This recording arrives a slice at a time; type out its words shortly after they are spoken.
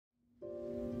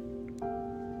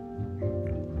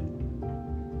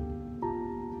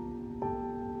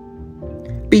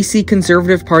BC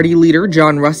Conservative Party leader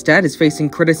John Rustad is facing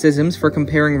criticisms for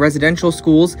comparing residential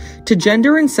schools to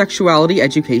gender and sexuality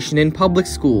education in public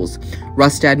schools.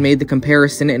 Rustad made the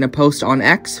comparison in a post on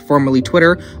X, formerly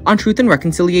Twitter, on Truth and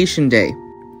Reconciliation Day.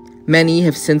 Many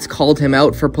have since called him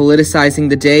out for politicizing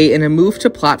the day in a move to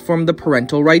platform the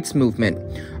parental rights movement.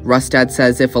 Rustad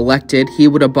says if elected, he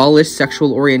would abolish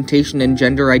sexual orientation and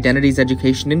gender identities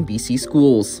education in BC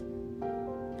schools.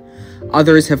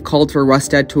 Others have called for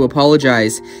Rustad to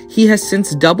apologize. He has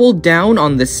since doubled down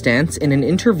on this stance in an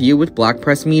interview with Black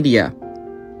Press Media.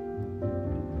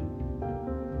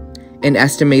 An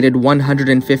estimated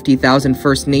 150,000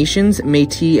 First Nations,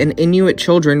 Métis, and Inuit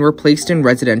children were placed in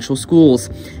residential schools.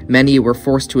 Many were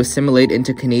forced to assimilate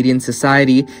into Canadian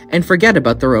society and forget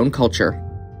about their own culture.